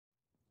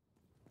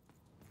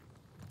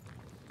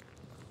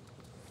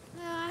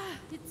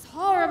It's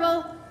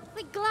horrible.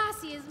 Like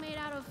glassy is made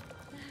out of,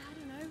 I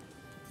don't know,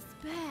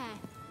 despair.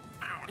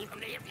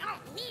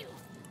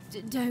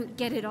 Don't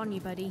get it on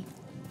you, buddy.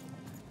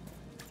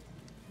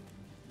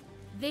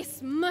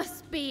 This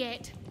must be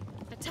it.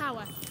 The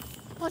tower.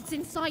 What's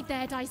inside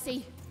there,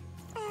 Dicey?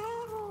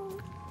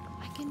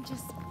 I can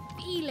just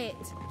feel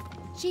it.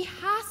 She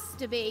has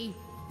to be.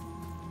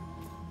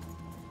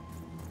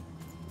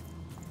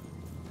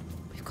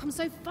 We've come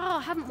so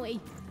far, haven't we?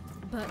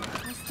 But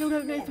I still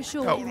don't know for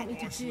sure what you want me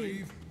to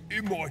do.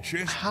 In my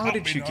chest. How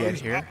did you get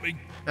here?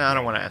 No, I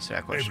don't want to ask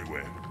that question.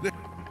 Everywhere.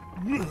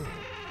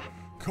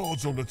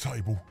 Cards on the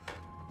table.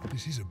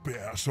 This is a bit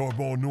outside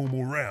my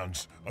normal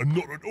rounds, and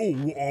not at all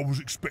what I was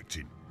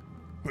expecting.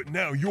 But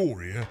now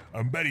you're here,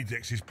 and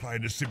Manidex is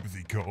playing a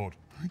sympathy card.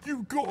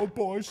 You've got to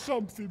buy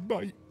something,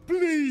 mate.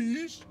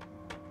 Please.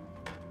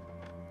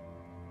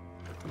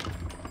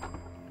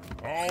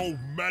 Oh,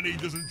 Manny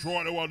doesn't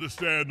try to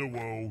understand the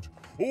world.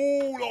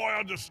 All I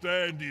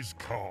understand is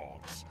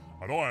cards.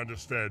 And I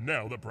understand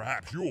now that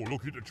perhaps you're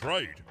looking to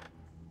trade.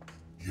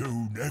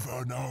 You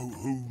never know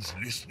who's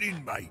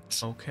listening,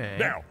 mate. Okay.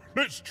 Now,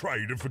 let's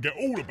trade and forget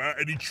all about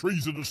any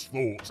treasonous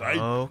thoughts, eh?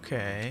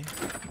 Okay.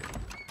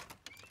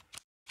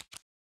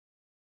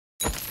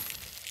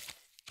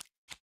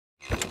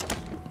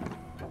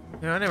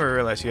 You know, I never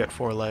realized you had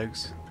 4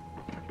 legs.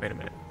 Wait a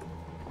minute.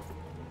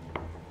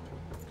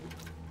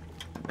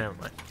 Never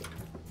mind.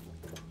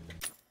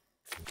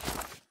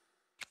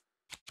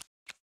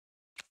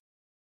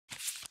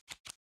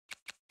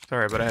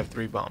 Sorry, but I have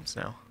 3 bombs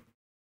now.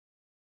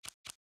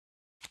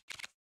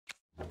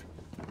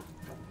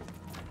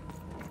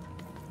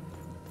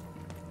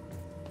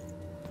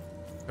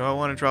 Do I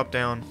want to drop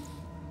down?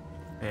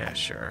 Yeah,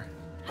 sure.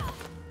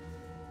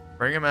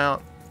 Bring him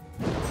out.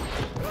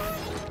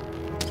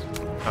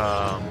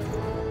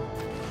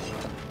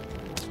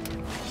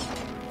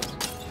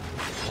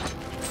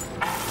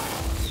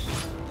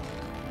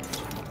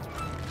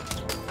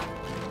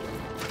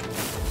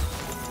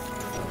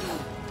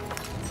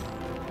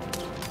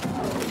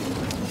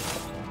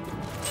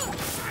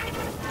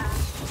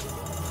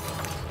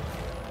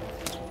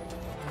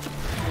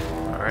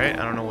 Alright,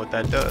 I don't know what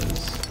that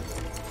does.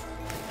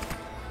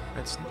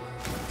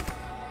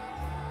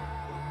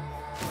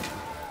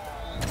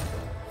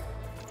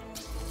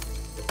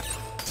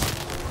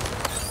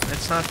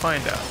 Let's not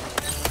find out.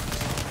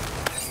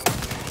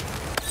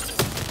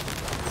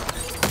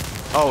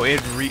 Oh,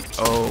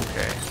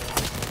 okay.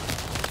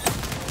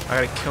 I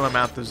gotta kill him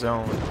out the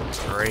zone.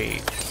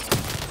 Great.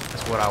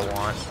 That's what I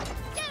want.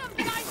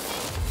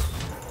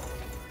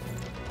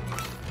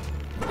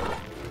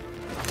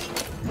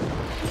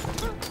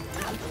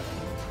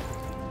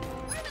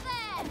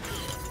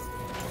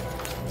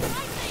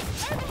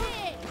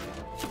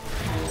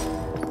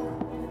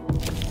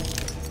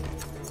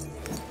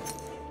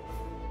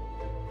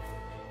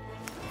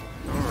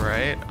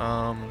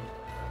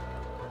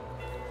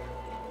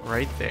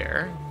 Right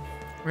there.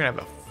 We're gonna have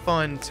a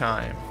fun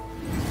time.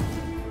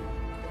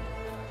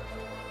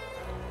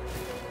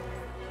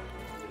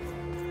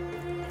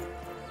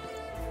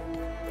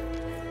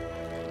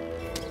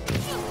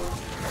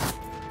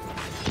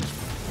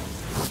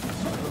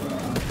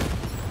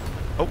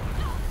 Oh.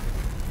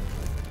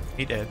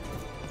 He did.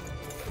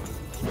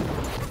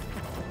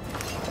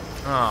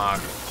 Aw,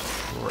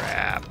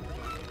 crap.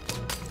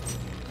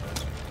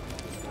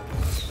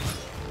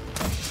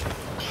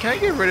 Can I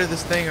get rid of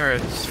this thing, or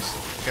it's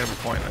just gonna be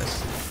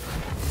pointless?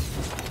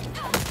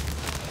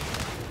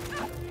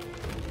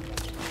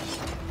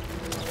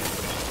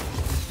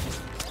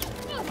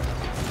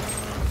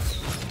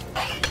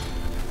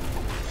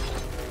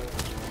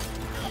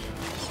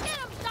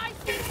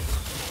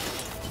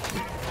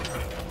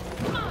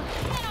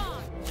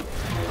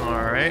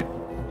 Alright.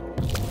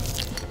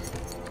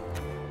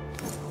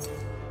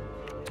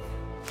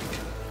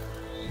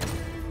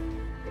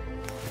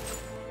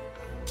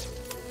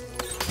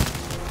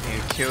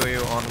 Kill you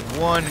on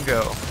one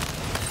go.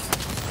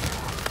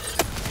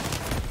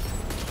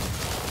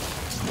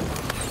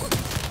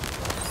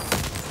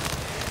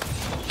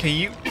 Can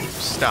you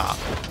stop?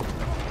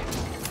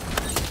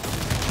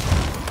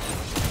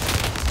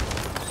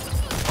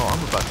 Oh,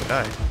 I'm about to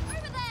die.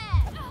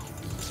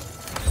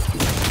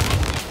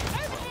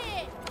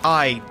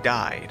 I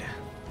died.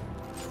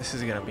 This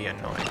is gonna be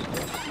annoying.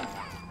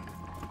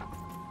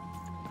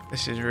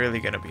 This is really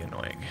gonna be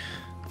annoying.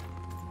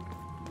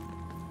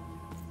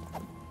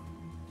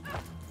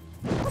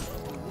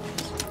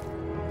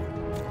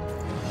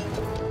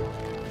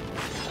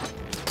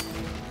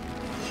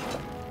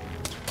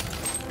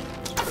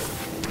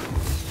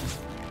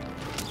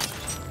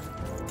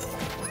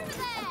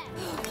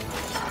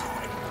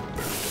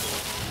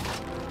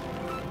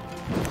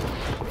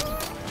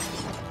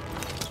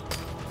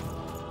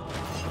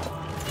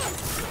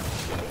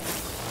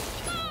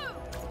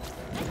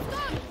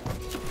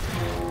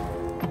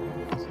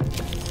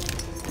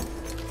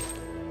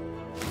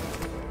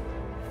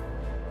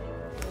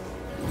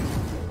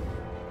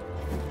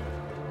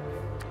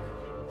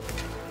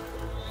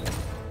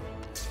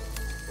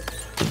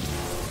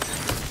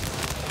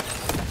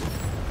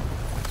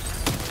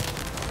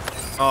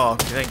 Oh,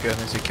 thank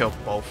goodness he killed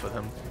both of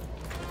them.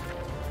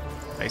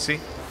 Dicey?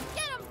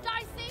 Get him,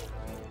 Dicey!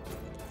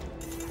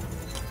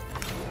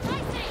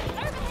 Dicey,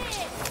 over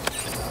here!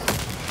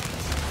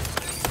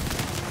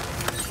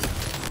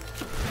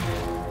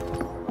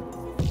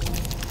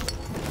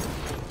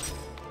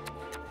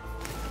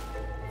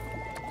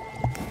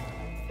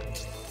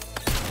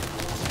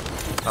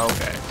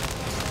 Okay.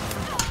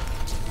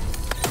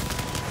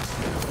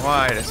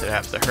 Why does it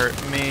have to hurt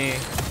me?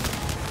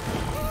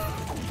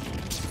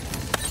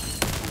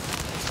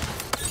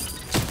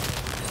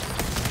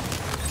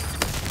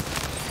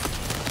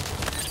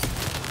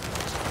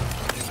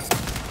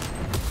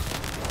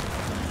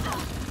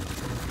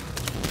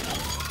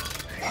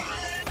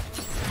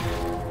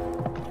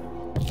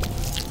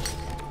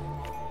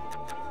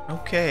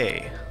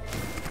 Okay.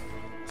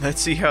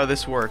 Let's see how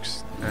this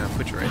works. I'll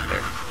put you right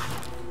there.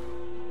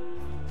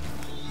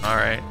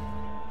 Alright.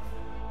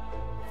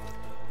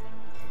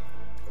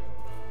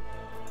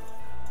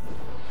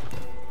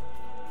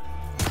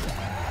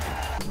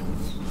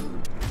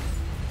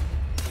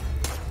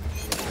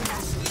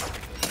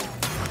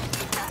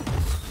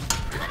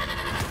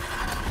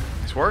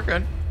 It's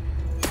working.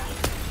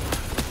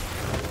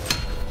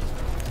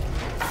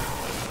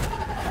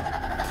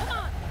 Come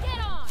on, get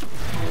on!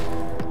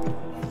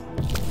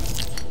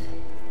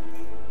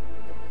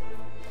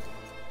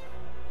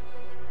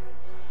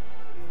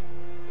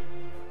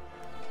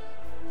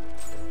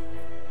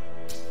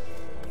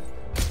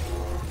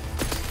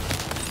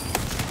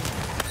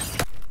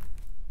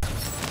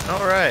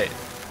 Alright.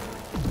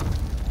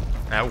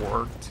 That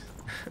worked.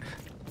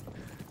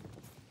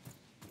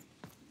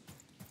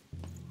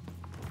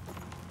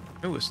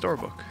 Ooh, a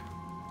storebook.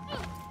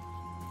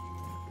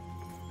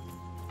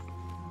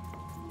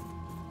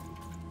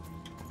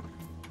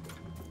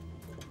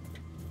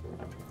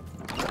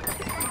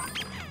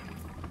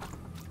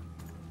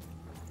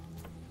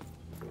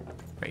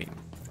 Wait.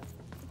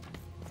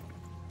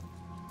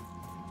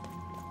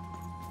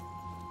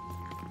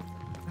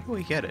 How do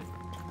we get it?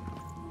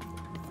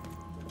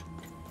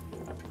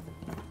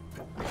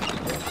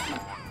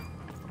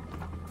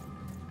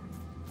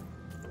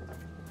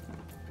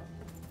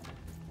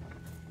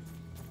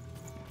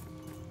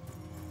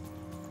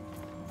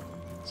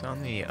 It's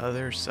on the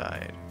other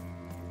side.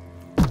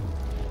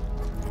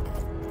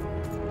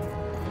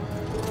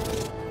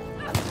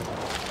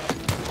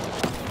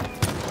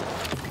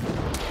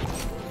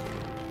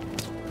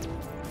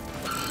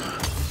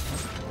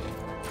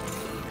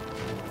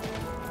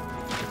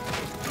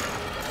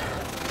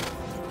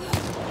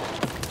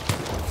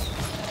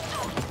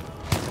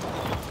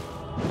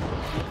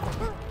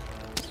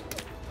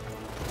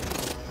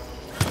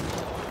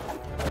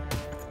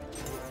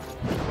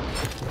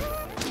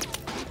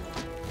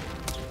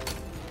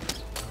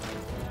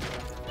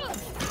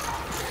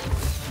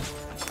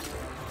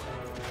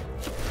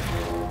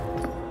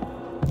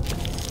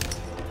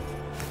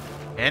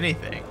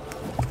 Anything.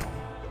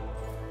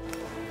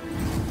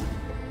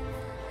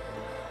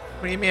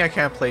 What do you mean I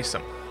can't place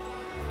them?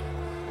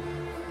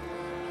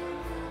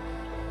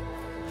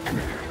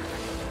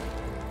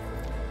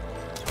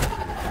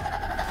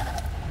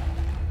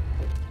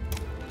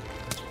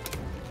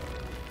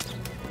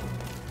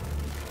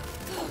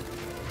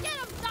 Get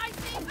him,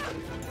 Dicey!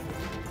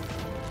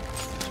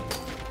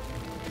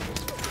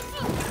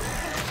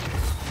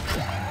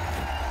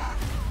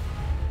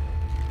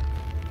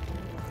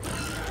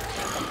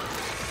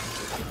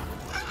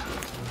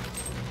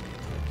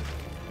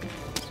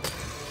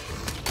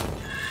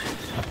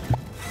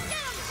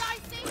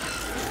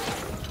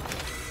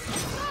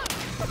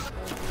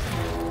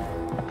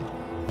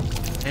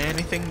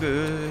 Anything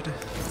good?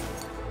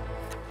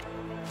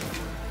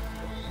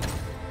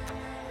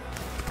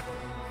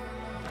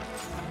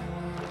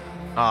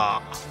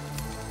 Ah.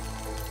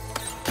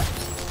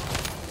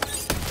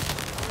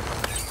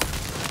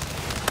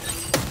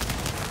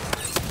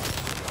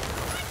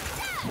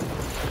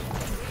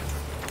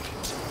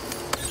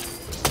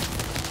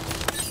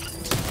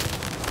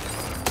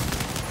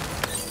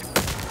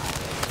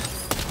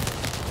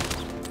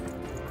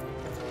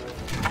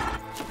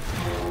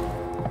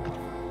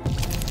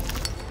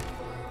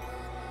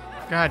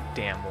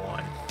 Goddamn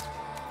one.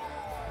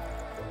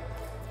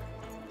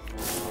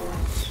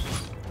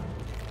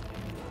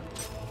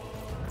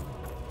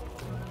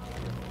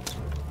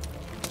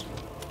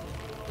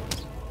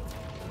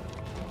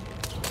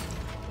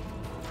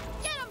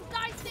 Get him,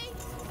 Dicey!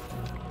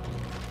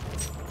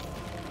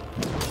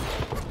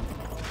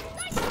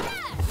 Dicey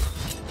there!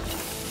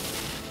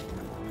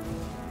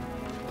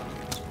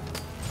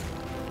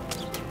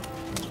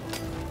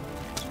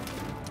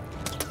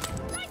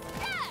 Dicey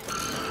there!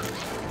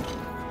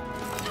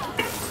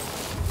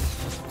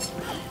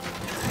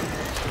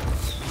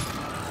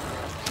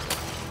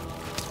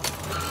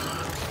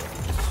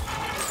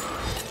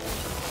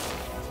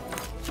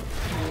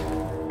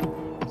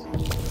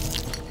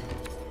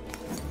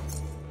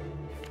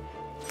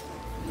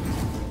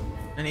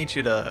 I need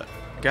you to...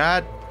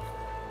 God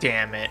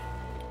damn it.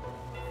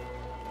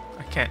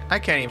 I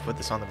can't even put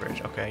this on the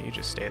bridge. Okay, you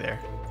just stay there.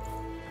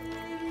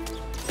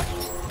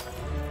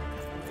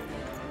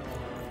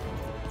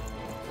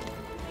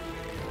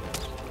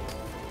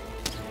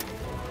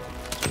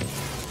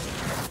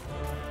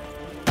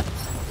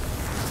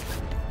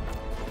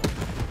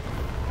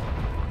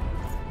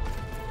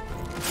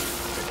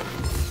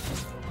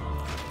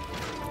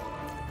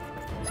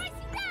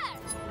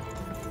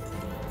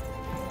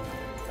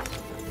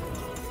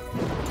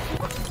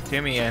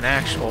 Give me an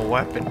actual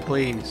weapon,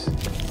 please.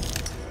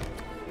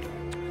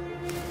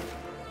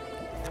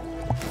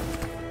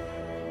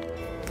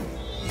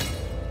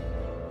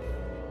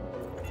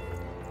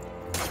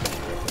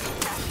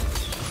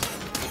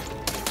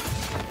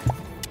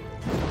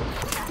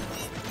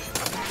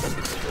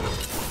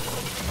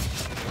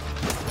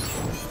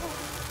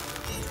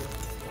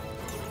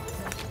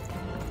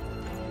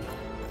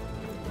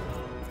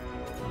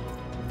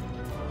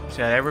 Is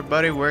that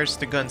everybody? Where's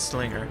the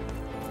gunslinger?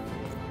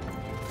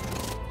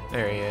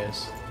 There he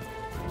is.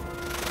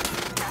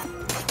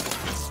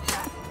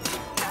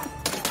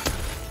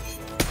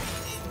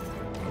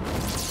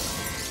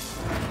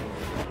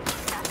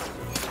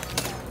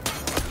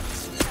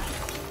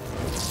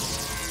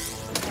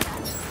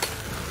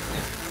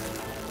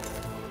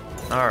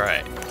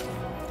 Alright.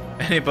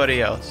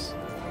 Anybody else?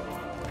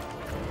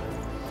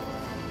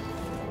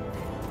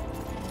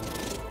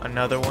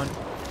 Another one?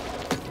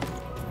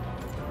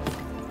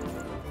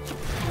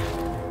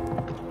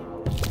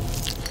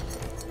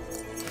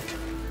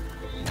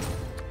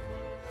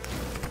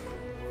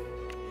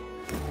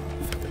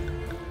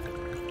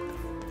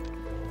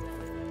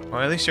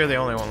 Well, at least you're the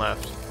only one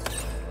left.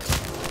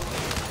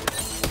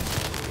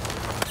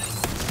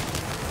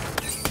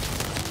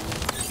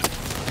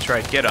 That's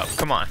right, get up,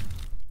 come on.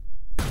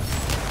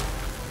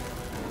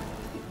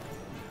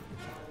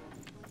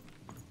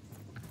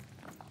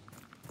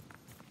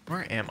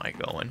 Where am I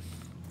going?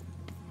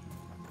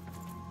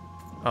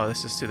 Oh,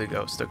 this is to the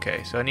ghost,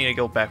 okay. So I need to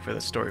go back for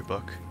the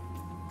storybook.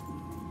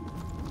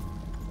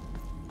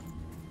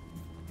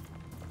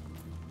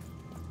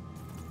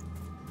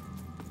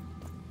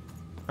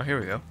 Oh, here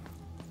we go.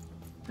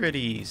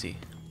 Pretty easy.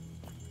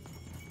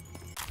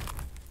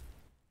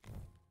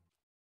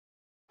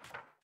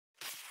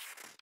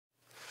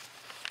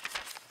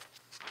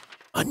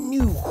 A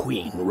new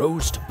queen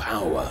rose to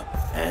power,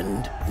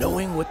 and,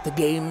 knowing what the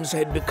games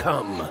had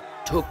become,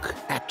 took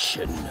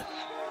action.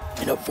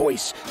 In a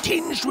voice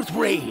tinged with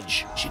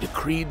rage, she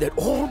decreed that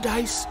all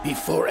dice be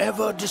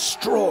forever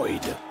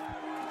destroyed.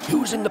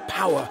 Using the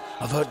power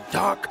of her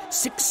dark,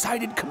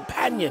 six-sided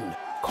companion,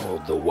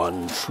 called the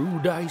One True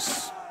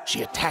Dice,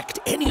 she attacked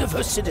any of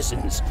her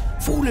citizens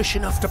foolish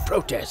enough to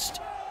protest,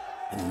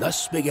 and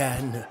thus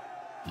began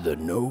the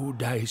No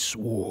Dice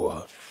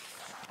War.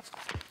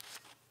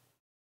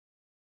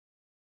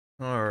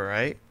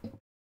 Alright.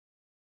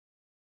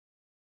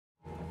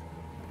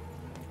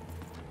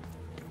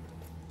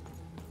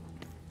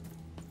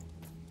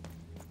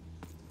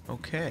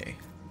 Okay.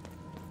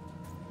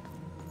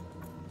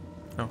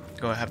 Oh,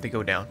 I have to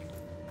go down.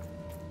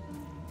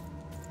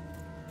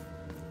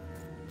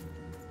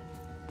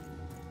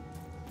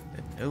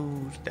 The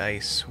No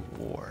Dice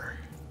War.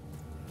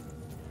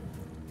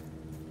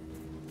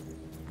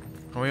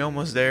 Are we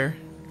almost there?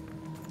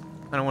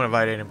 I don't want to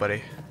invite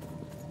anybody.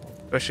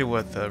 Especially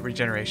with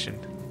regeneration.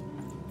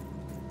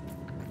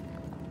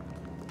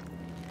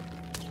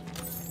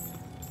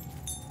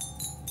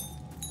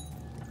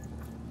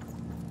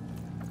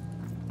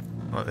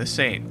 Well, this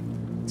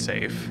ain't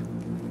safe.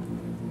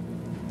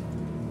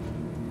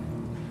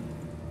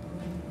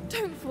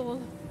 Don't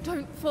fall.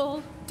 Don't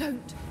fall.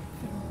 Don't.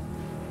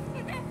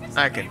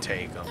 I can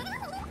take them.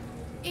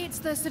 It's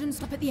the sudden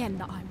stop at the end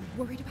that I'm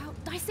worried about,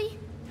 Dicey.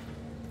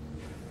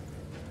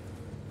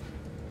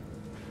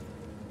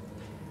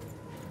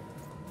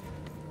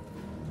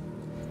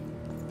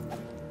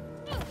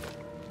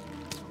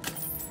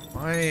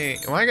 Why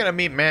am I gonna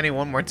meet Manny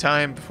one more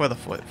time before the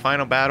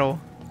final battle?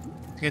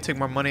 He's gonna take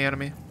more money out of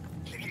me?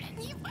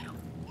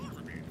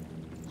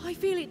 I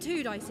feel it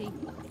too, Dicey.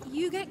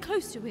 You get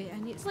close to it,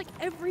 and it's like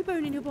every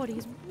bone in your body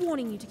is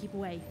warning you to keep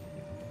away.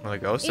 Well, the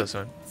ghost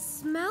doesn't.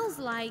 Smells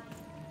like...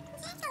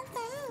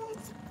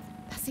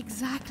 That's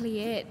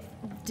exactly it.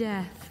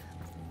 Death.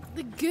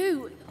 The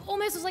goo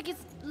almost looks like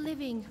it's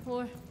living,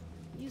 or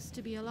used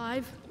to be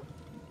alive.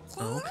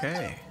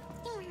 Okay.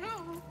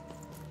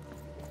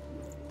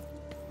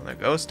 Well, the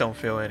ghost don't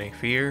feel any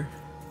fear.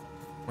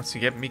 Wants to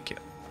get me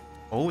killed.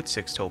 Oh, it's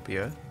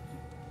Sextopia.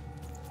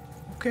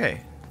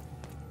 Okay.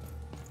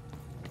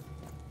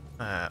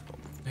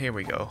 Here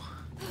we go.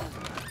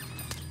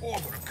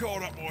 I've got a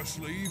card up my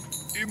sleeve,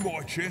 in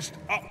my chest,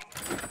 up.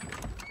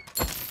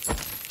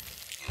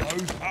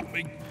 Clothes up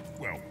me,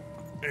 well,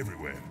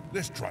 everywhere.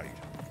 Let's trade.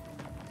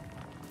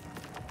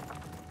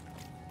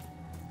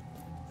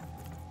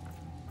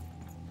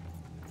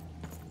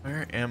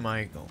 Where am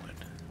I going?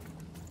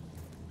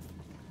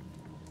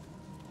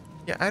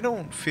 Yeah, I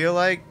don't feel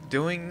like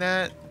doing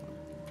that.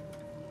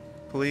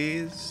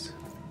 Please.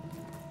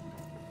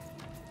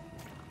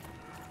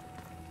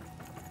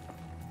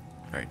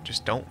 Alright,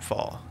 just don't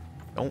fall.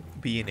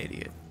 Don't be an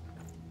idiot.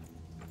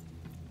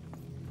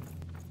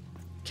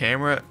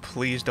 Camera,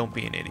 please don't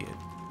be an idiot.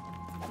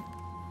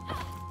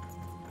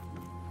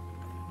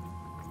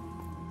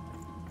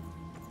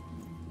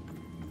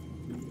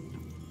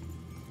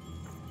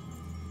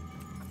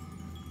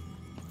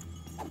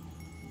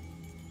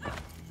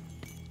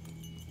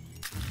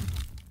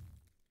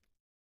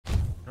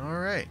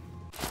 Alright.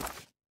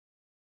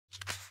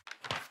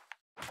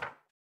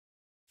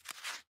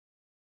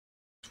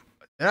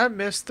 Did I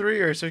miss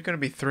 3 or is there going to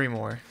be 3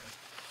 more?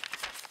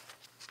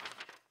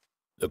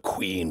 The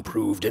queen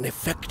proved an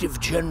effective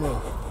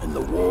general, and the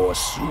war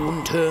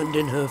soon turned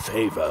in her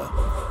favor.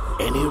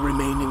 Any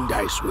remaining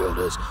dice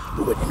wielders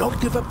who would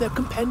not give up their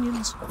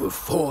companions were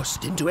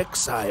forced into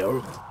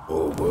exile,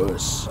 or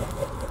worse.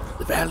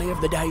 The Valley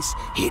of the Dice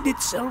hid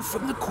itself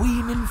from the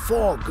queen in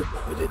fog,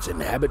 with its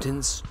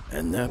inhabitants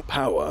and their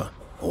power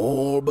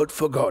all but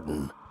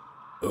forgotten.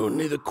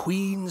 Only the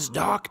queen's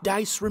dark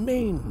dice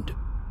remained,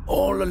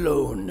 all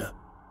alone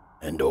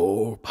and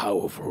all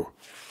powerful.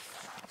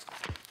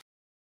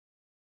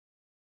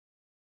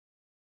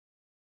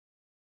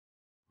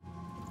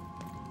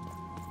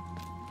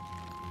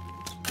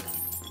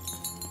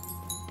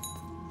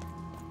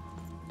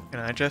 Can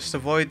I just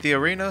avoid the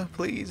arena,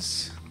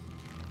 please?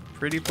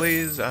 Pretty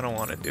please? I don't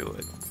want to do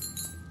it.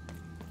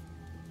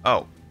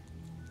 Oh.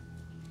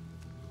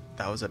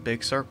 That was a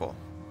big circle.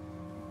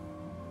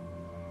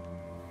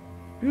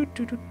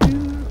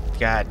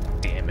 God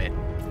damn it.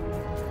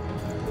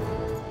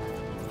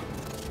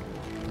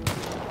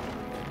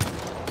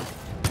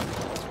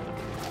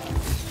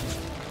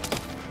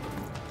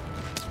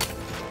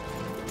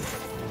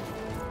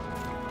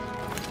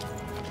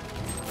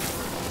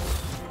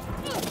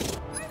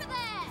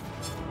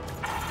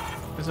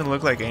 Doesn't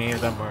look like any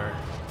of them are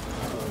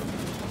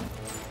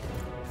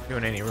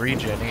doing any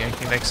regenning. I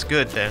think that's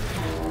good then.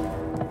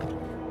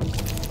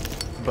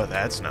 But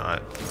that's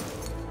not.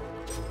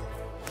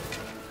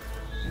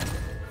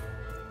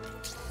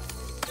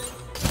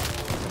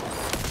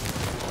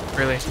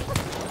 Really?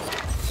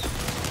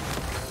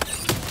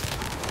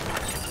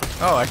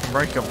 Oh, I can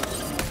break them.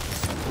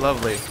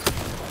 Lovely.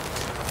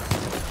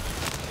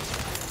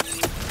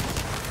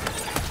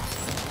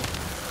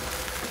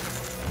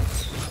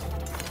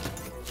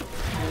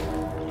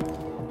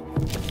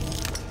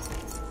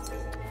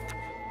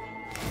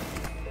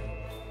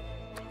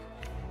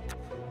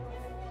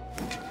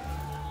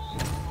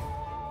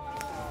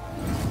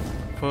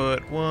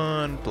 Put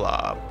one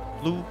blob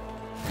loop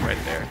right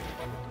there.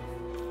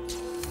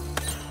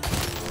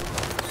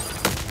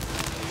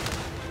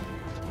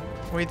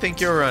 Where do you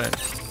think you're running?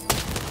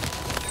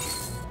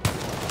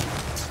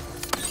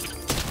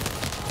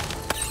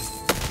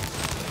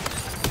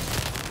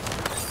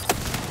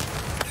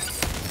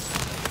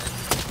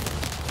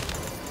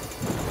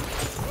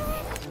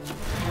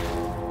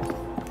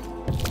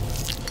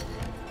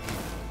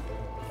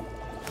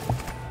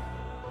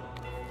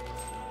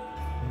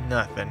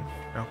 Nothing.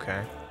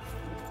 Okay.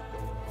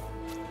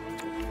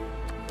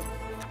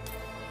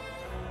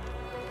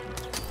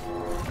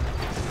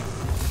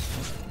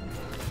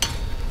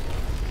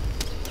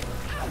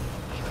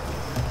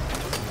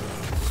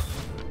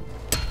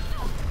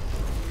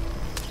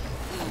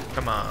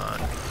 Come on.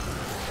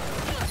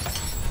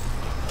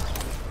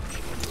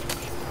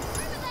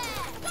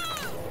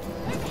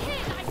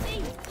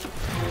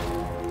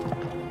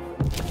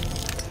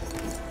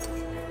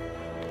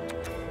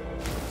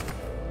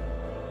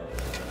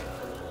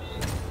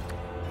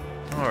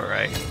 All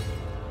right.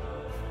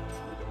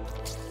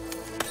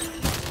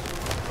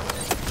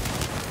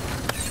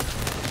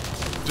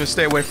 Just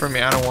stay away from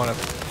me. I don't want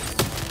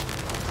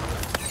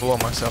to blow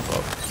myself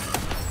up.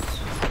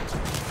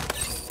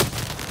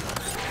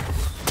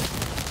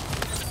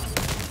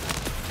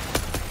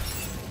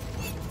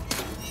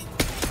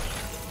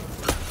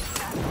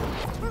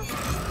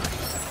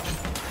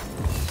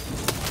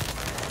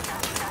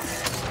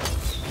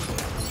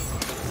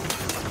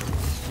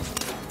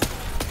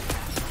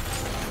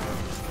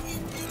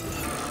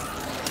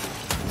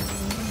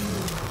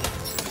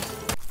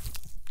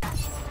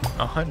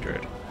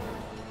 $100.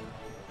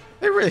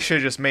 They really should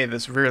have just made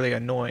this really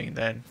annoying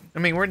then. I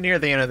mean, we're near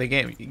the end of the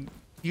game.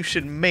 You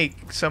should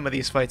make some of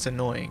these fights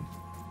annoying.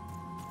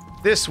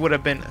 This would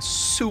have been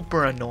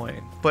super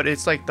annoying, but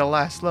it's like the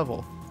last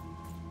level.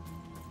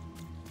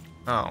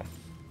 Oh.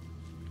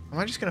 Am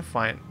I just gonna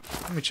find...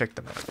 Let me check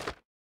the map.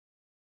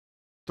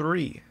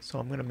 3. So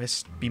I'm gonna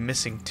be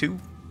missing 2.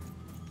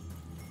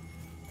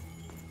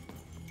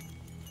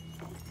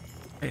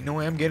 Ain't no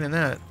way I'm getting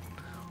that.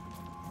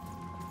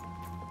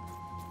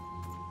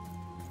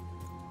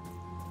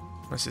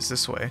 Unless it's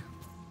this way.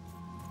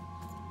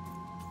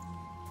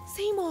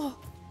 Seymour,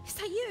 is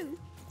that you?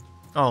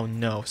 Oh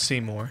no,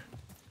 Seymour.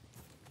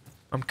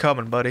 I'm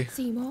coming, buddy.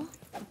 Seymour?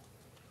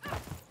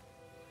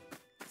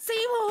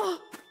 Seymour!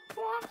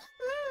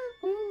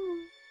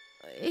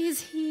 Is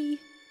he...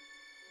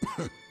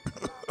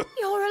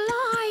 You're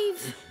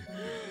alive!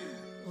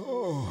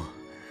 Oh,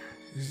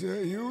 is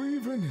that you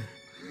even?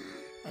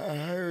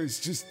 I was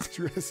just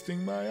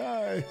resting my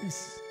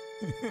eyes.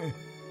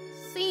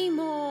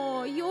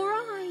 Seymour, your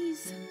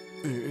eyes.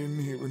 They didn't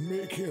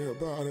even care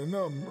about a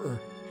number.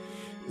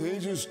 They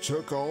just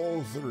took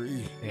all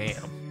 3.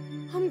 Damn.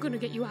 I'm gonna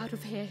get you out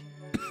of here.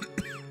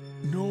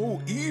 No,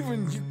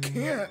 even you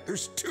can't.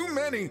 There's too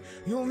many.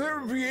 You'll never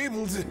be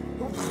able to.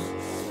 What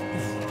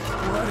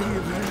are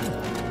you then?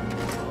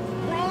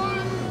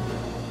 Run!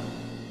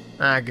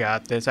 I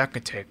got this. I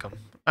can take them.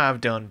 I've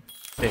done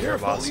bigger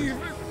bosses.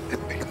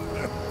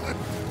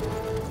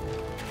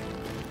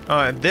 Oh,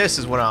 and this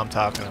is what I'm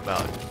talking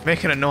about.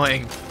 Make an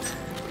annoying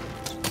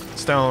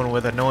stone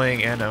with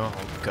annoying and oh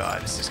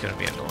god, this is gonna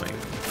be annoying.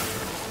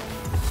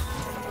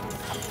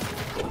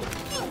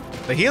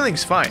 The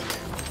healing's fine.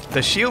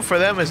 The shield for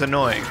them is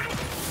annoying.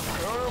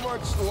 How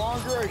much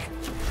longer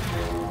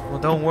Well,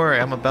 don't worry,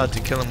 I'm about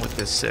to kill him with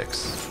this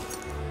 6.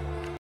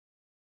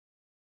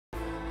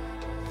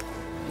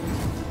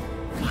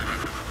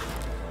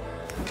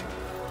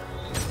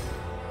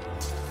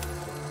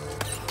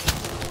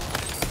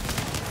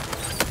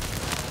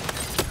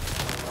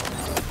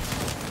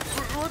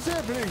 What's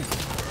happening?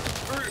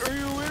 Are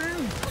you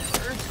winning?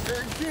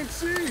 I can't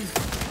see.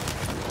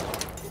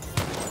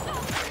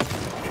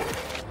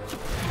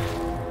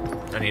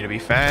 I need to be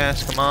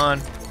fast, come on.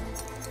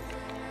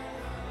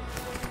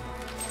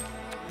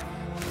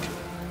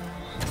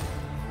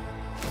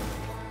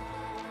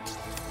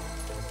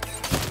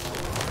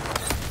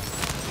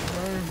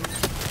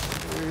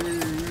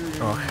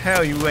 Oh,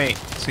 hell you ain't,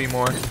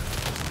 Seymour.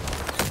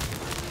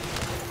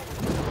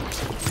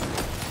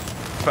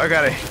 If I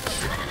gotta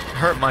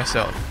hurt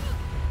myself.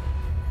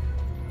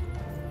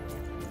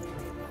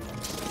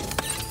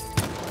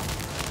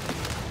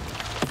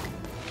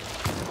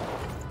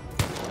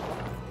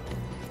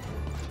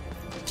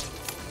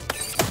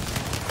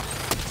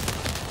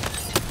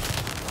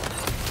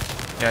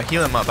 Yeah,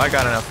 heal him up. I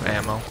got enough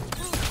ammo.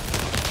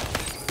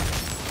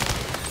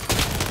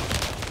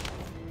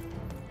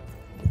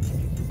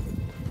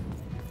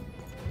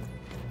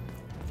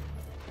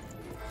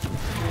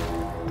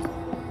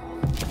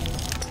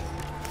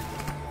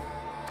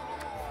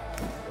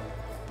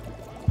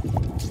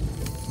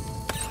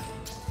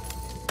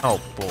 Oh,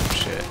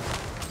 bullshit.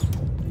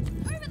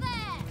 Over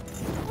there!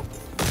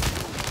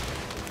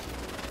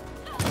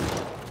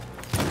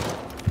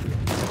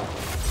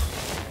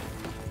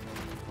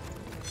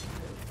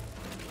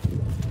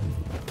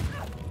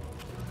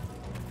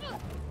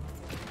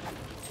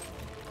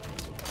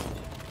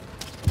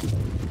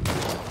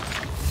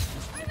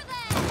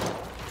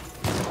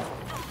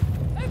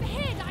 Over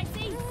here,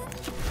 Dicey!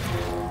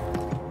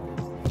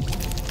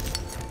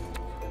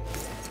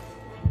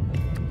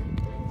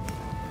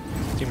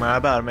 Team, I'm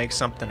about to make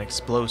something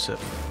explosive.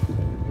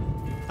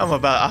 I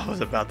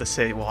was about to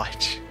say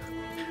watch.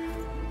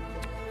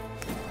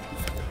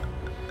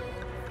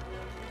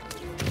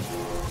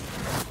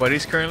 But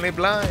he's currently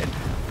blind.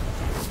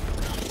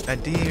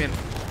 That demon.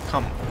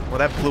 Come. Well,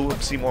 that blew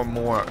up Seymour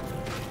more.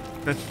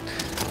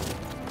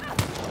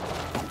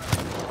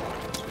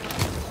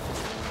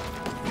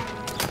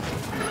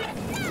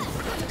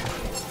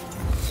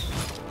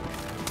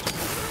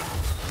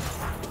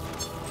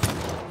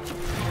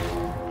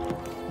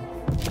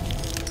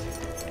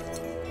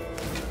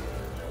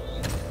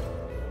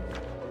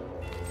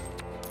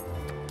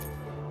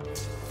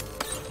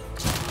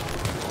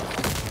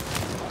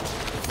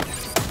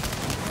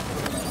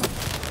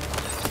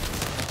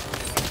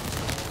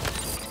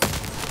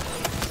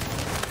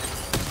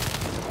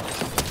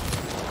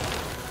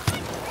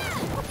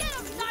 Get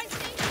him,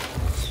 Dicey!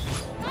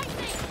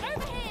 Dicey,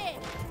 over here!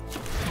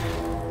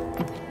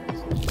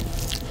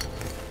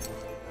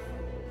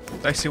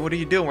 Dicey, what are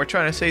you doing? We're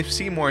trying to save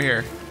Seymour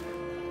here.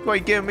 Why are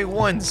you giving me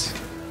ones?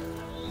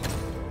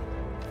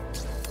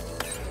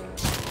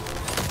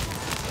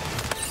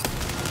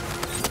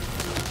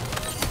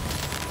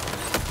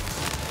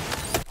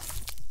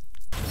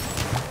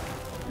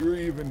 You're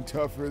even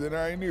tougher than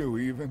I knew,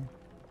 even.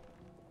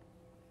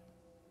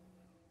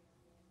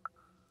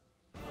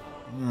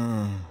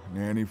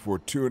 Nanny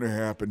Fortuna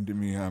happened to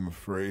me, I'm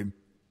afraid.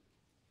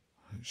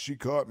 She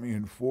caught me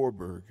in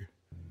Forberg,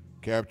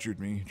 captured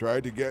me,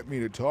 tried to get me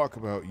to talk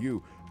about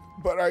you,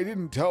 but I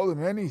didn't tell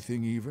them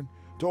anything even.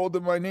 Told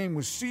them my name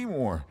was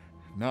Seymour,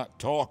 not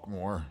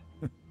Talkmore.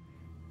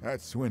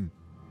 That's when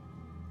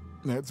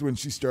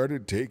she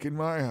started taking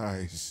my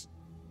eyes.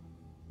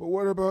 But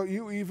what about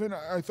you, even?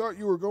 I thought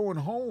you were going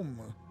home.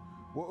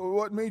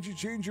 What made you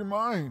change your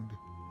mind?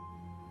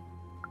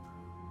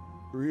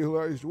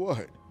 Realized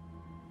what?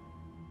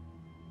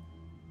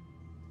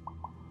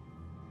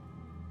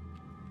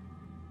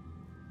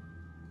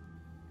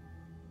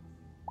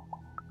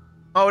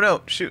 Oh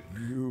no, shoot.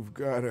 You've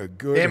got a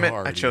good Damn it,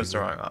 heart. I chose the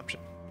even. wrong option.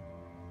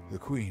 The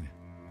Queen.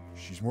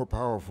 She's more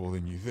powerful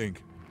than you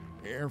think.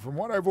 And from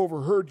what I've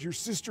overheard, your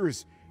sister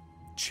has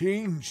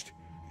changed.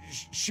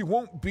 She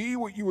won't be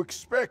what you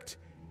expect.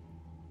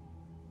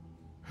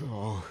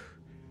 Oh,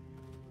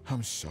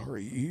 I'm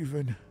sorry,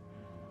 even.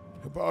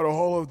 About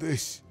all of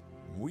this.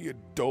 We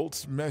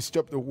adults messed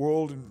up the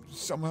world, and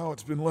somehow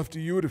it's been left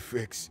to you to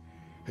fix.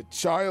 A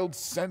child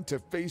sent to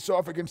face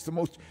off against the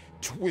most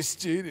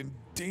twisted and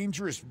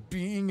dangerous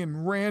being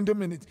and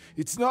random, and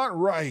it's not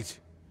right.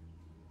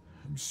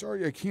 I'm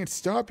sorry I can't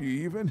stop you,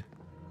 even.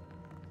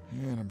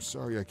 And I'm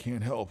sorry I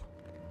can't help.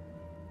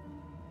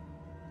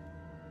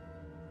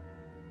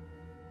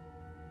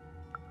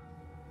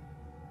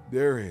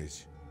 There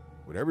is.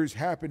 Whatever's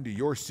happened to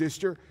your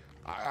sister,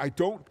 I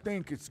don't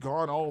think it's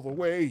gone all the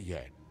way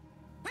yet.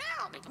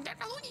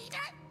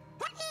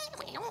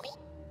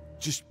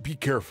 Just be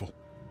careful.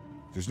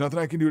 There's nothing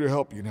I can do to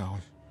help you now.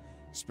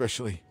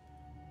 Especially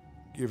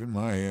given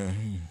my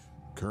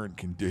current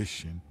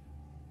condition.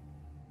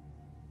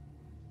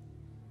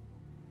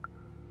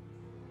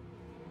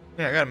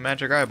 Yeah, I got a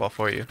magic eyeball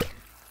for you.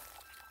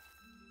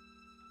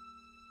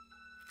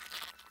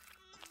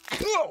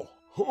 Oh!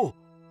 Oh!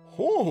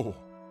 Oh!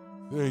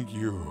 Thank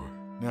you.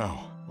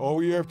 Now, all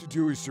we have to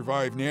do is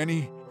survive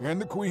Nanny and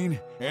the Queen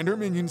and her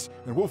minions,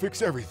 and we'll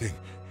fix everything.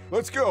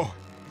 Let's go!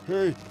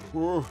 Hey,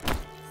 whoa.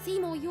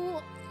 Seymour,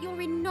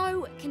 you're in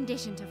no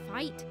condition to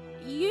fight.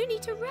 You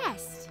need to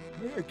rest.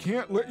 I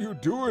can't let you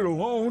do it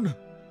alone.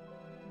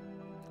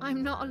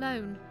 I'm not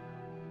alone.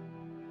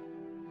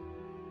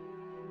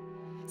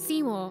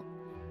 Seymour,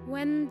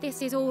 when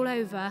this is all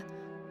over,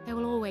 there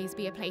will always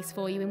be a place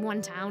for you in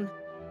one town.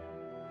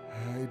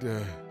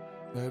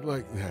 I'd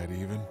like that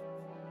even.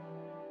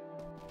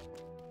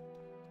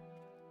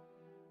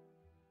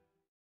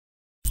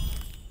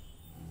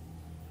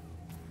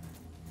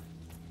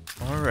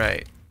 All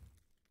right.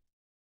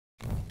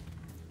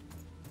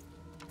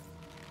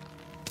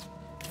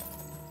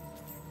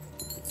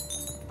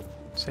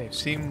 Save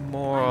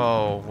Seymour.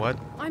 Oh, what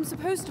I'm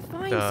supposed to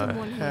find the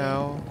someone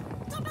hell?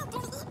 here.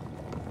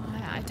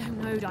 I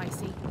don't know,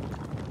 Dicey.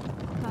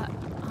 But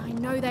I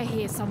know they're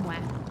here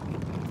somewhere.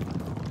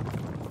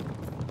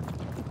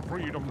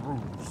 Freedom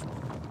rules.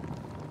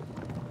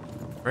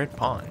 Red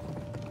Pawn.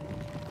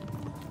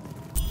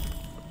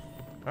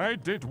 I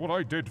did what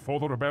I did for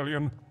the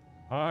rebellion.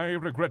 I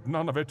regret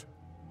none of it.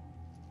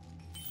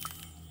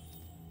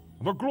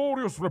 The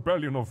glorious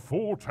rebellion of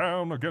Four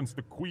Town against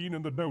the Queen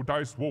in the No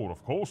Dice War,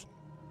 of course.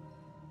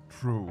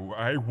 True,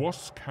 I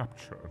was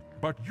captured,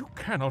 but you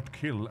cannot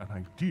kill an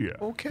idea.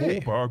 Okay.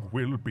 Forberg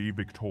will be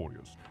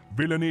victorious.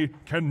 Villainy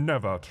can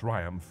never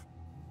triumph.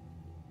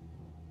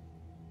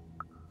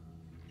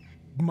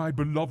 My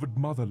beloved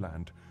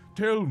motherland,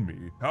 tell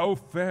me, how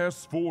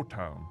fares Four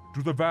Town?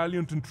 Do the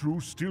valiant and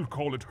true still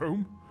call it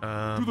home?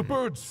 Do the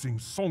birds sing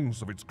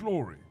songs of its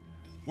glory?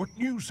 What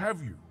news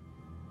have you?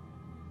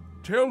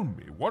 Tell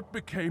me, what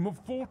became of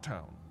Four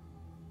Town?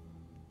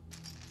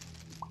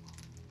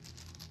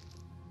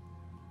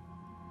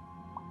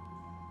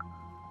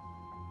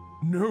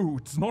 No,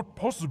 it's not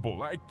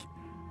possible. I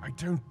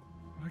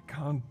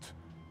can't.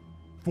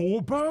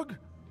 Forberg?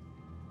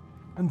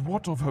 And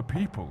what of her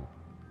people?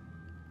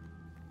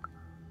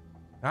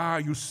 Ah,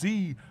 you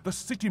see, the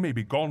city may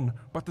be gone,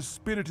 but the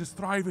spirit is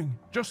thriving,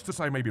 just as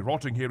I may be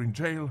rotting here in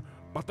jail,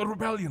 but the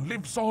rebellion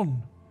lives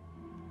on.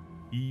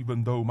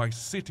 Even though my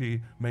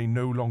city may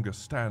no longer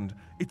stand,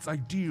 its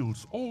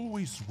ideals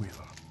always will.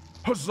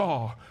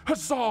 Huzzah!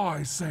 Huzzah,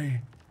 I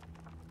say!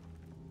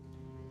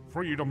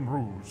 Freedom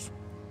rules.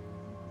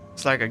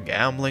 It's like a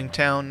gambling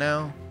town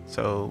now,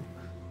 so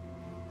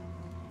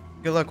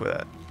good luck with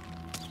that.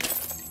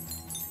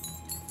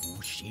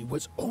 She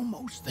was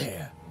almost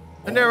there.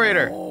 The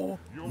narrator.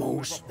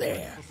 Almost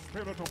there. The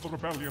spirit of the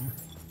rebellion.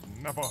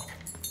 Never.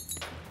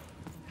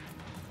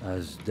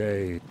 As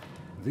day,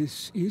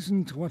 this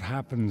isn't what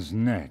happens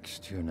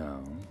next, you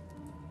know.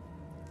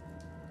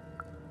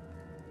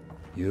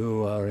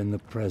 You are in the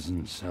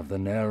presence of the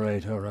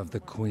narrator of the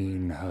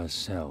Queen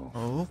herself.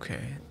 Oh,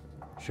 okay.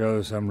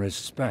 Show some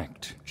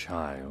respect,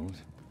 child.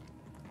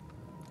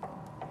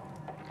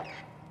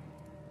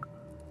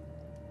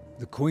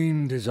 The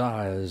Queen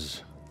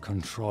desires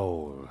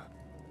control.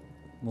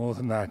 More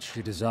than that,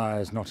 she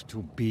desires not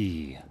to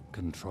be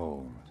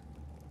controlled.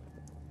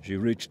 She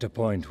reached a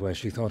point where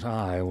she thought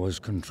I was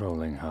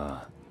controlling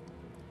her.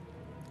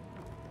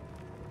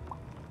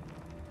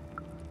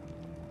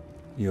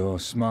 You're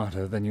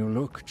smarter than you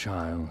look,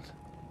 child.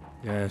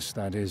 Yes,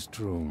 that is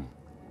true.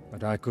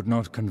 But I could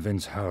not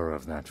convince her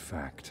of that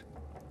fact.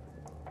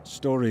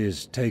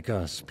 Stories take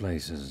us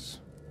places.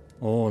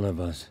 All of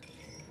us.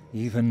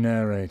 Even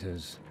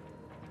narrators.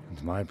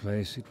 And my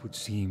place, it would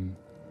seem,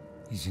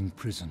 is in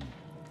prison,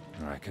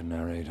 where I can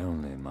narrate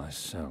only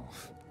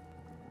myself.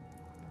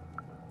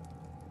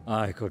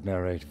 I could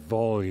narrate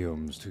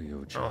volumes to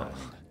you, child.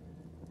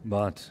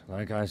 But,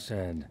 like I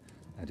said,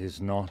 that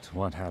is not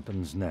what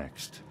happens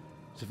next.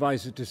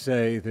 Suffice it to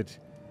say that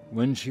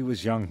when she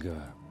was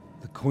younger,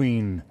 the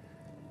Queen,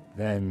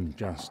 then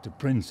just a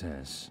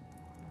princess,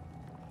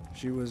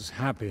 she was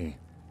happy.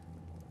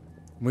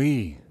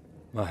 We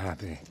were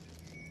happy.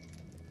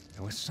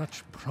 There was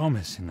such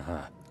promise in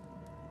her,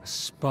 a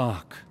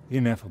spark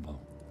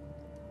ineffable.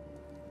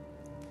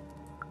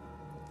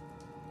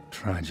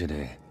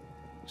 Tragedy,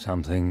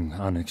 something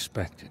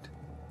unexpected.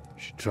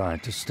 She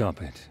tried to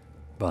stop it,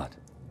 but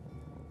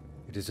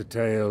it is a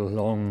tale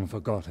long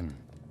forgotten,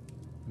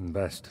 and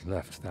best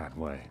left that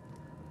way.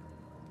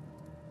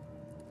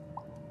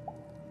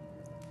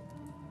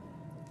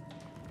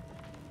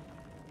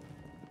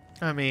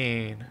 I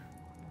mean,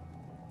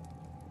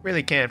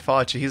 really can't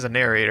fault you. He's a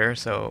narrator,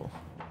 so.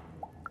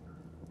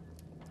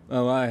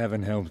 Oh, I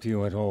haven't helped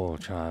you at all,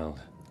 child.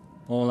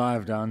 All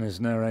I've done is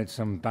narrate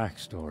some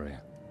backstory.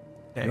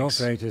 Your Thanks.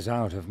 fate is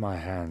out of my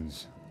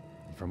hands.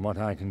 And from what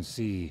I can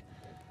see,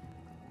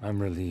 I'm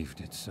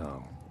relieved it's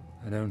so.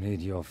 I don't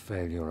need your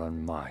failure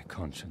on my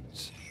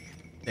conscience.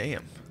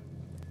 Damn.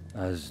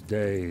 As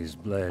days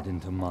bled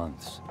into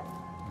months,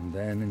 and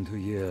then into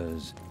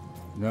years,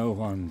 no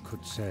one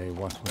could say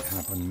what would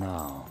happen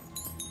now,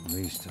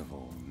 least of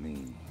all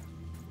me.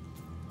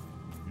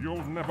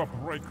 You'll never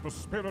break the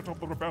spirit of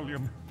the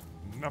rebellion.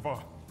 Never.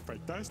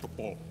 Fantastic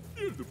ball.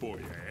 Here's the boy,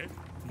 eh?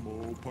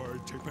 More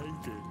participating.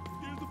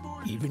 Here's the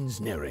boy.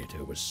 Even's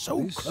narrator was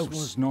so This close.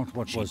 was not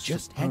what she was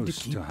just had to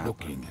supposed keep to happen.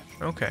 looking.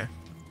 Okay.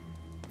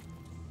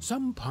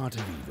 Some part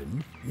of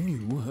Even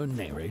knew her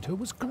narrator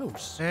was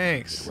close.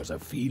 Thanks. It was a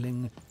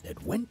feeling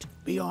that went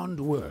beyond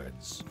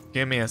words.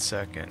 Give me a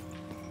second.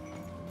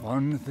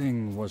 One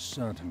thing was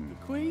certain.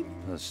 Queen?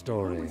 The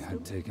story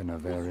had taken a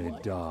very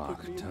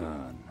dark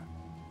turn.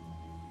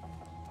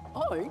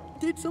 I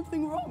did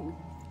something wrong,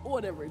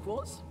 whatever it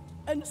was,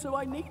 and so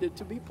I needed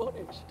to be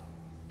punished.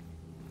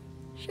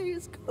 She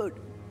is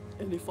good,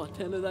 and if I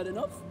tell her that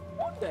enough,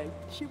 one day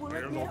she will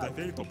let You're me not out.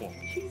 available.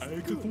 She's I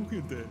can good. look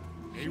in there.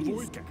 Hey,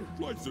 boy,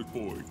 what's it,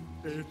 boy?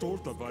 Hey,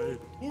 torta, boy.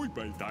 Oi,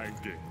 by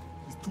danke.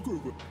 It's too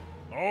good.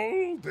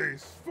 All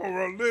this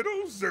for a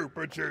little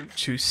super juice.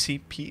 Juicy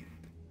Pete.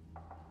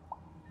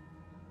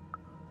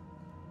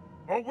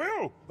 Oh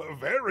well,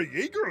 very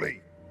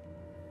eagerly.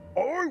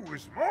 I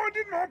was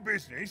minding my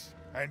business,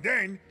 and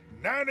then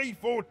Nanny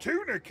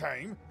Fortuna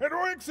came, and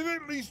I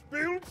accidentally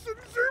spilled some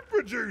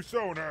super juice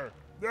on her.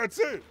 That's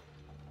it.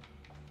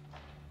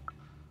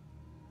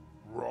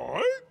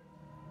 Right?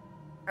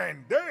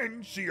 And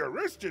then she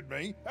arrested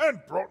me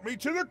and brought me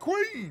to the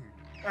Queen.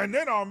 And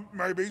then I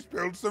maybe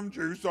spilled some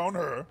juice on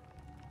her.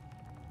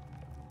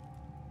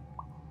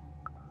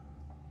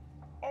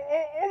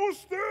 I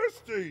was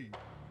thirsty.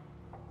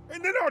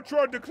 And then I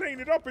tried to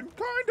clean it up and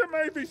kinda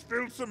maybe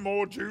spilled some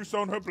more juice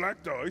on her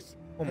black dice.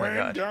 Oh my and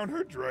God. down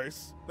her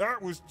dress. That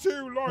was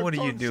 2 lifetime What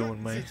are you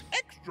doing, sentences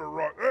mate? extra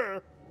right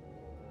there.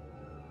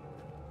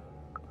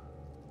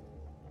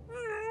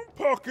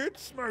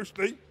 Pockets,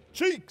 mostly.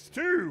 Cheeks,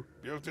 too.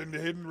 Built into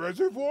hidden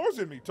reservoirs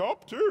in me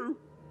top, too.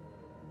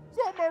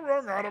 Something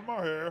wrong out of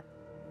my hair.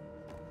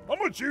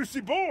 I'm a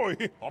juicy boy.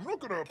 I'm not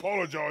gonna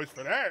apologize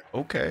for that.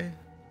 Okay.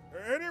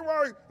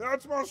 Anyway,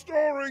 that's my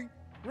story.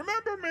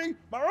 Remember me,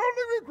 my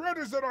only regret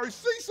is that I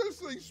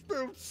ceaselessly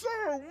spilled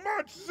so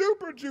much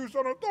super juice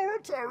on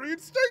authoritarian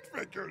state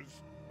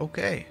figures.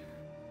 Okay.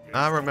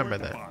 I remember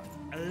that.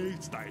 Hey,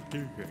 Snake.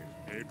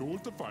 Hey,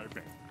 torta,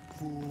 baby.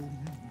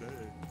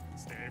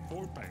 Stand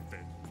for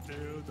baby.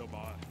 Tell the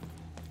boy.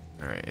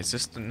 Alright, is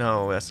this...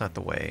 No, that's not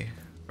the way.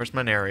 Where's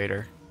my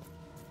narrator?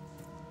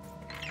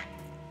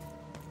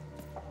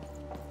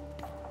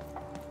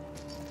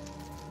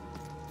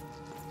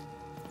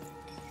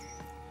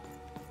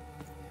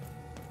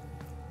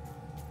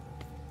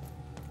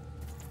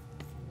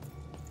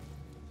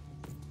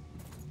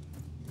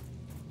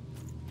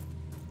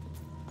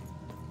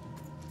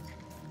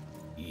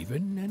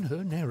 Even and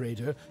her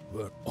narrator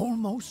were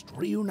almost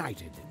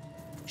reunited.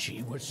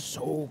 She was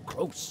so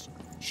close.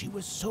 She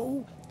was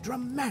so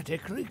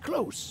dramatically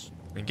close.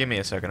 Give me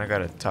a second, I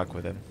gotta talk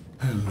with him.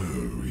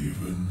 Hello,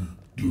 Even.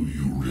 Do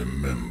you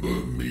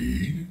remember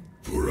me?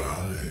 For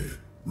I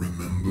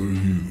remember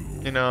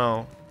you. You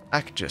know,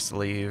 I could just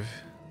leave.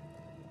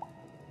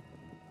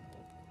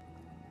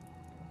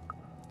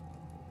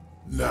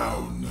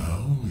 Now,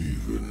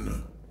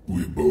 Even.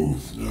 We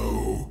both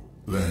know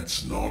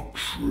that's not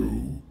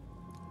true.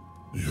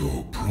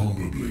 You're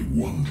probably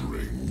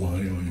wondering why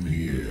I'm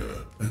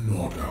here and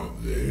not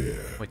out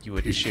there. What, you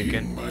a picking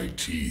chicken? my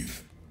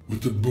teeth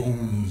with the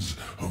bones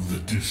of the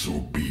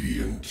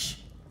disobedient.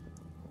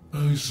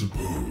 I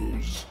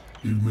suppose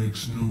it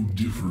makes no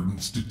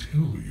difference to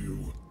tell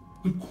you.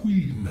 The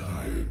Queen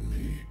hired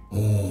me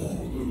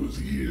all those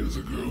years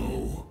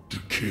ago to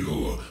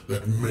kill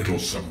that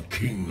meddlesome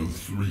King of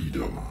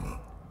Freedom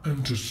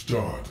and to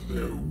start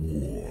their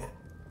war.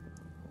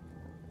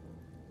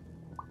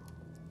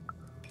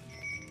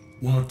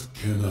 What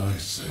can I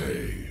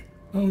say?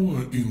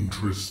 Our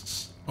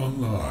interests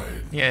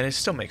align. Yeah, and it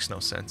still makes no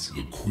sense.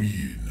 The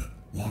Queen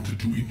wanted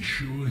to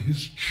ensure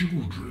his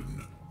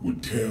children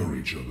would tear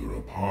each other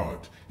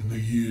apart in the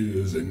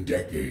years and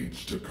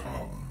decades to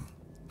come.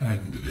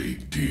 And they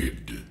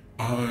did.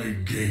 I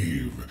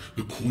gave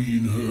the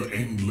Queen her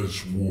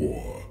endless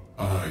war.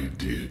 I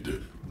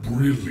did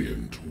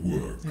brilliant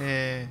work.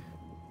 But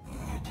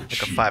like a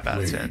she 5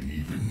 out of played 10.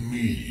 even me,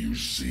 you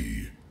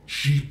see.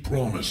 She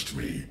promised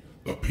me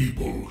the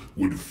people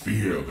would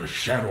fear the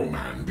Shadow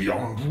Man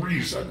beyond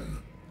reason.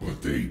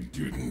 But they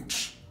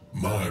didn't.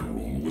 My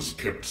rule was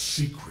kept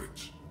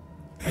secret.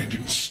 And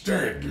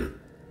instead,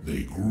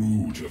 they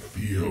grew to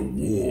fear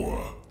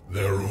war,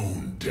 their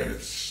own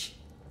deaths.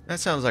 That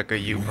sounds like a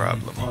you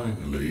problem. I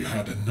finally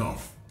had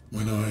enough.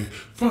 When I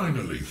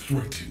finally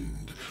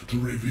threatened to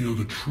reveal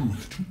the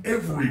truth to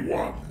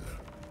everyone.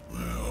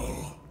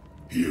 Well,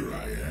 here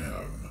I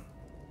am.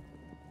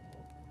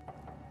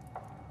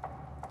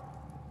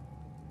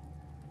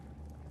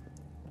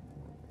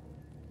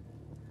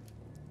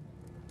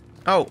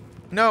 Oh,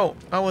 no,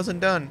 I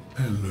wasn't done.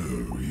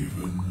 Hello,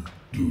 Even.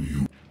 Do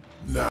you...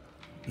 Now,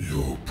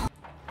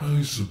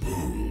 I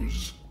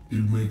suppose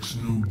it makes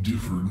no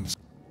difference.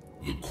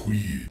 The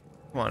Queen...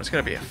 Come on, it's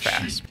gotta be a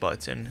fast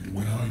button.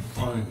 When I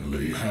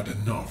finally had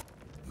enough.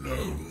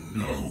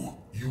 No,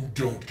 you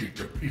don't get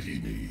to pity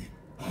me.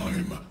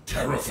 I'm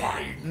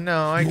terrified.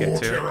 No, I get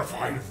to. You're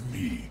terrified of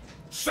me.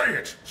 Say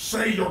it!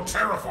 Say you're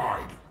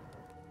terrified!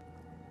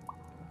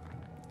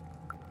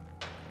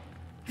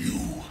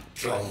 You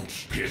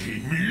don't pity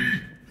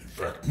me? In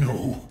fact,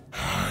 no.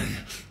 I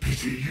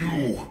pity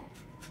you.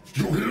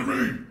 You hear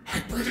me? I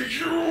pity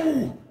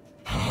you!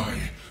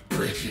 I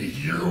pity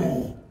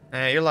you!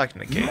 You're locked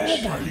in a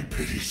cage. Nobody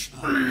pities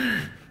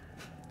me!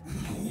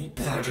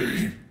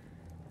 Nobody.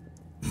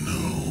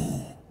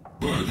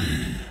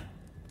 Nobody.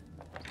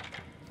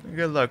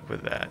 Good luck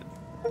with that.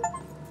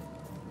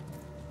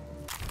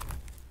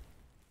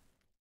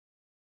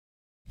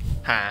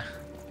 Ha.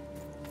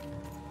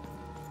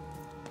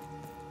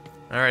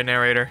 Alright,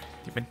 narrator.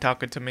 You've been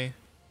talking to me.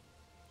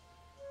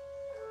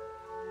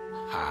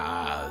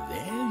 Ah,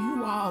 there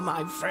you are,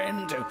 my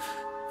friend.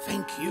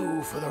 Thank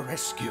you for the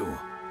rescue.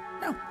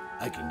 Now,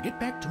 I can get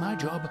back to my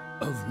job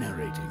of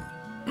narrating.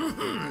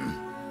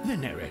 The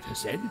narrator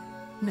said,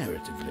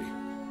 narratively.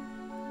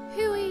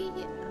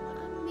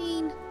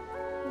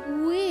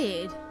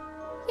 Weird.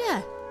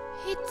 Yeah,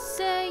 it's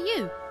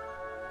you.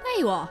 There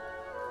you are.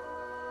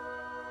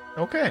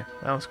 Okay,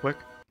 that was quick.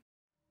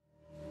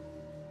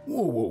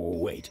 Whoa,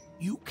 wait.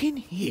 You can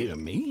hear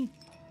me?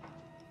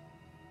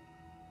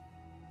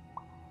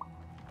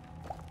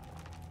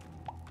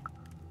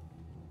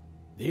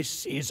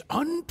 This is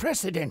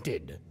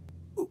unprecedented.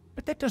 Oh,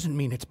 but that doesn't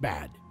mean it's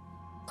bad.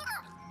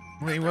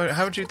 Wait,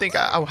 how would you think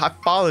I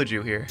followed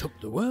you here? Took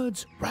the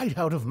words right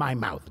out of my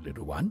mouth,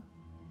 little one.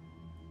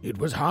 It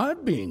was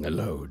hard being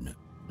alone.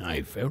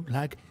 I felt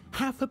like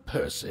half a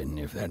person,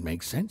 if that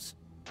makes sense.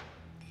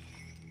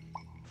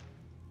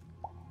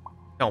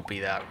 Don't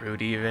be that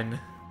rude, even.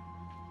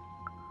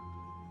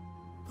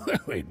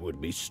 Well, it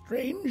would be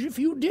strange if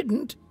you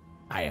didn't.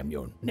 I am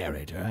your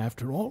narrator,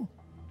 after all.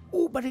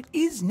 Oh, but it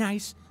is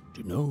nice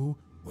to know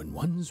when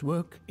one's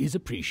work is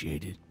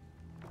appreciated.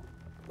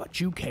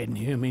 But you can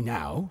hear me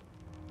now,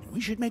 and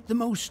we should make the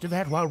most of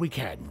that while we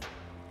can.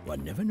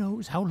 One never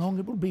knows how long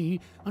it will be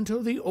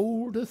until the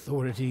old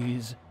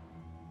authorities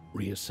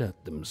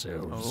reassert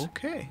themselves.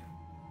 Okay.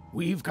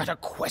 We've got a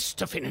quest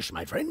to finish,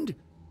 my friend,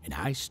 and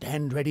I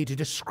stand ready to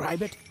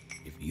describe it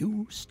if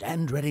you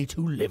stand ready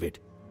to live it.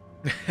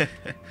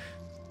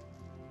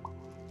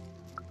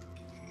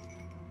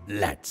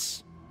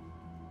 Let's.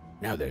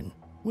 Now then,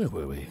 where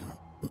were we?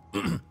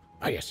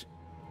 Ah, yes.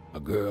 A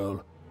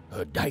girl,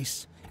 her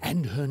dice,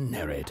 and her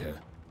narrator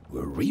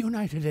were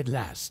reunited at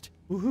last.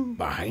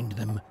 Behind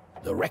them,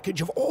 the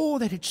wreckage of all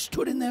that had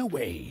stood in their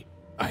way.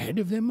 Ahead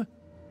of them,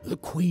 the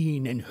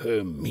queen and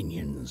her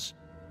minions.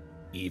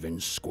 Even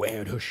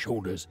squared her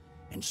shoulders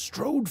and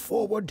strode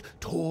forward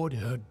toward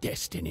her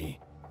destiny.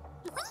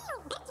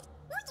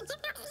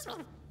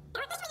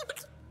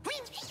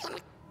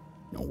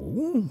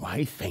 Oh,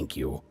 why, thank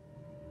you.